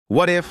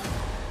What if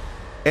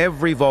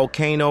every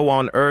volcano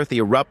on Earth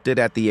erupted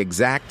at the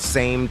exact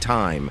same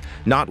time?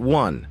 Not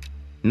one,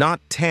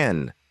 not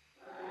 10,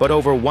 but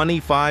over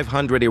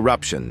 2,500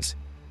 eruptions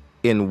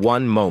in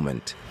one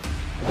moment.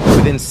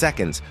 Within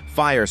seconds,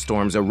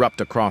 firestorms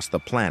erupt across the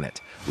planet.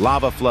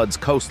 Lava floods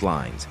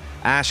coastlines.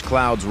 Ash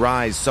clouds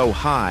rise so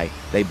high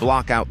they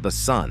block out the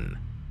sun.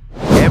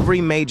 Every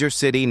major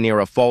city near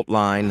a fault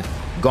line,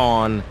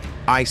 gone.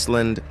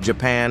 Iceland,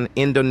 Japan,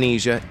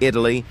 Indonesia,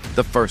 Italy,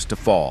 the first to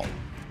fall.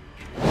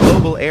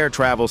 Global air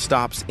travel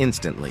stops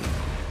instantly.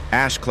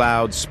 Ash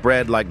clouds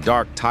spread like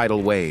dark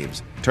tidal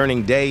waves,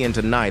 turning day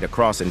into night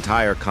across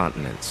entire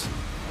continents.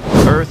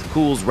 Earth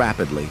cools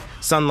rapidly.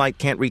 Sunlight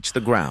can't reach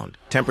the ground.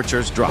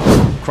 Temperatures drop.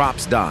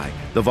 Crops die.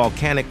 The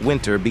volcanic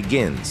winter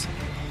begins.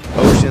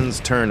 Oceans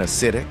turn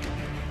acidic.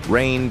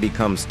 Rain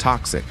becomes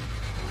toxic.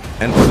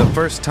 And for the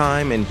first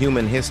time in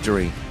human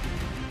history,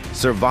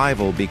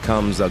 survival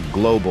becomes a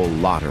global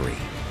lottery.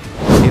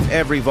 If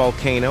every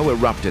volcano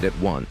erupted at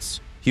once,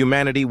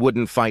 humanity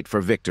wouldn't fight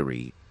for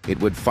victory. It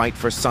would fight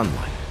for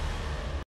sunlight.